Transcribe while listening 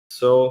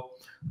So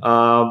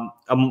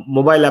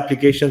mobile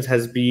applications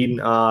has been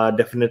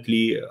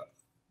definitely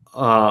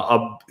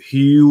a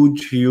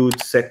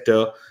huge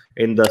sector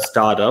in the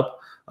startup.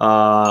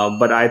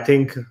 But I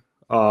think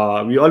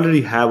we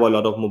already have a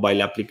lot of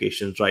mobile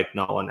applications right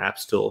now on App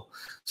Store.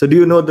 So do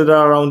you know that there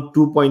are around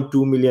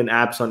 2.2 million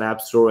apps on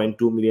App Store and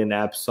 2 million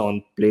apps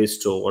on Play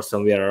Store, or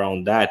somewhere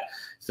around that?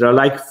 So there are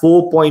like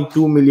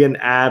 4.2 million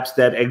apps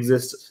that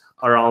exist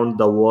around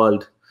the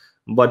world.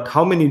 But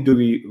how many do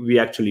we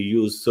actually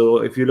use? So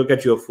if you look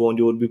at your phone,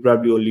 you would be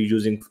probably only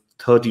using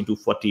 30 to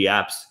 40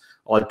 apps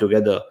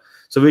altogether.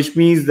 So which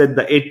means that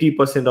the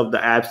 80% of the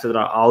apps that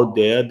are out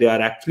there, they are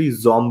actually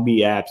zombie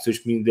apps,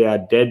 which means they are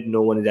dead.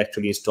 No one is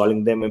actually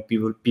installing them, and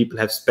people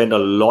have spent a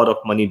lot of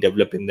money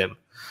developing them.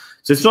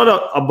 So it's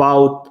not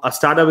about a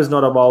startup is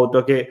not about,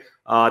 okay,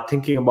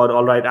 thinking about,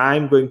 all right,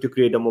 I'm going to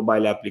create a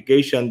mobile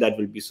application that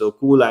will be so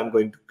cool. I'm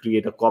going to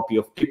create a copy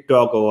of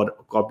TikTok or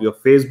a copy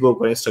of Facebook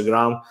or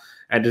Instagram,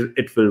 and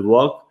it will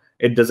work.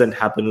 It doesn't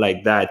happen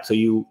like that.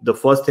 So the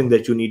first thing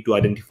that you need to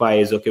identify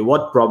is, okay,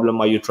 what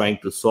problem are you trying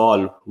to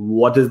solve?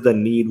 What is the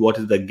need? What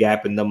is the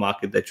gap in the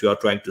market that you are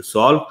trying to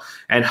solve,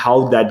 and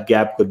how that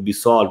gap could be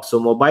solved? So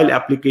mobile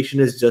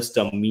application is just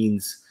a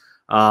means.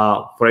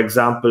 For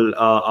example,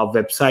 a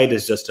website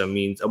is just a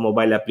means. A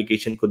mobile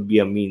application could be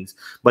a means.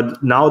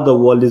 But now the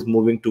world is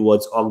moving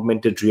towards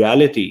augmented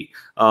reality.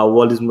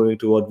 World is moving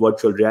toward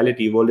virtual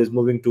reality. World is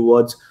moving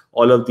towards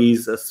all of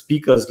these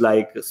speakers,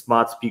 like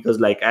smart speakers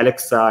like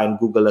Alexa and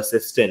Google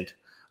Assistant.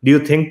 Do you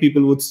think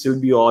people would still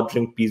be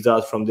ordering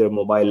pizzas from their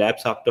mobile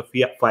apps after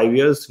 5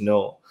 years?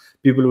 No.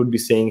 People would be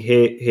saying,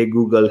 hey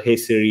Google, hey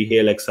Siri, hey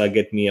Alexa,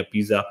 get me a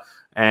pizza.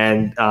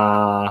 And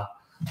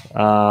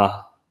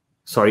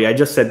sorry, I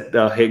just said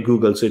hey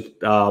Google, so it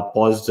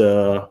paused.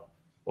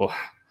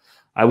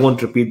 I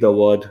won't repeat the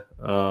word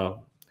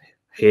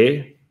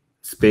hey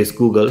space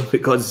Google,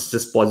 because it's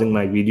just pausing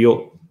my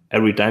video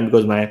every time,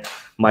 because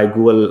my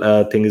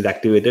Google thing is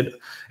activated.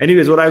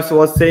 Anyways, what I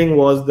was saying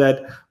was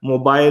that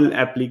mobile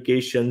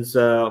applications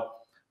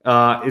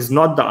is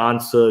not the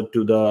answer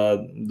to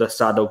the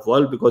startup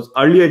world, because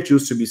earlier it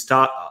used to be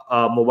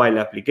mobile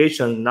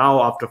application.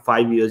 Now after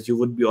 5 years, you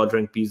would be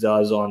ordering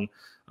pizzas on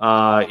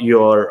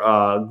your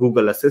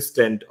Google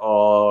Assistant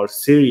or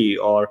Siri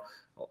or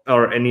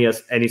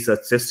any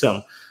such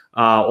system.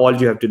 All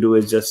you have to do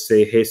is just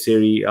say, hey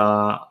Siri,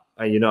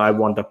 I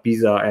want a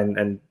pizza,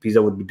 and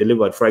pizza would be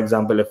delivered. For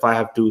example, if I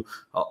have to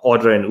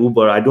order an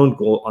Uber, I don't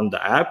go on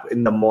the app.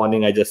 In the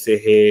morning, I just say,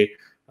 hey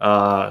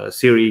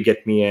Siri,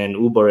 get me an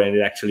Uber, and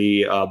it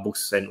actually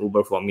books an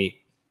Uber for me.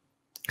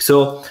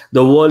 So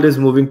the world is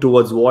moving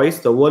towards voice.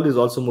 The world is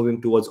also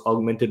moving towards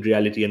augmented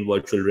reality and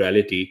virtual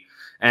reality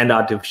and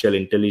artificial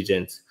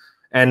intelligence,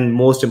 and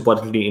most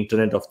importantly,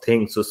 Internet of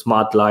Things. So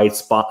smart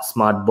lights,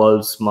 smart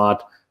bulbs,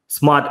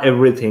 smart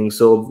everything.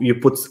 So you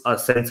put a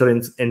sensor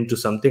into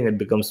something, it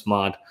becomes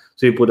smart.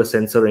 So you put a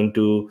sensor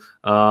into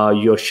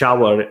your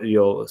shower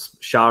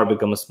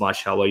becomes a smart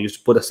shower. You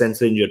put a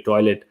sensor in your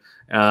toilet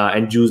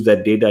and use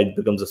that data, it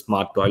becomes a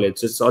smart toilet.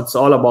 So it's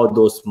all about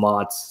those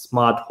smart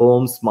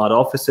homes, smart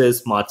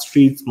offices, smart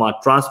streets,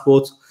 smart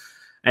transports,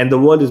 and the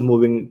world is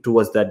moving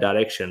towards that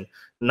direction.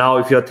 Now,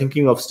 if you're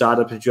thinking of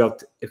startups,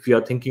 if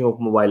you're thinking of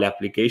mobile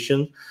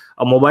application,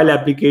 a mobile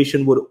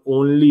application would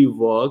only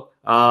work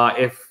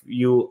if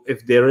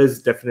there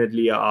is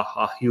definitely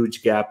a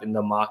huge gap in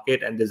the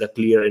market and there's a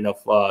clear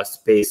enough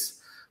space.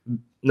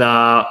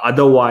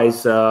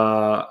 Otherwise,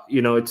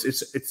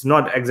 it's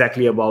not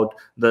exactly about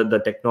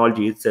the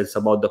technology. It's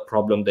about the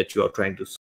problem that you are trying to solve.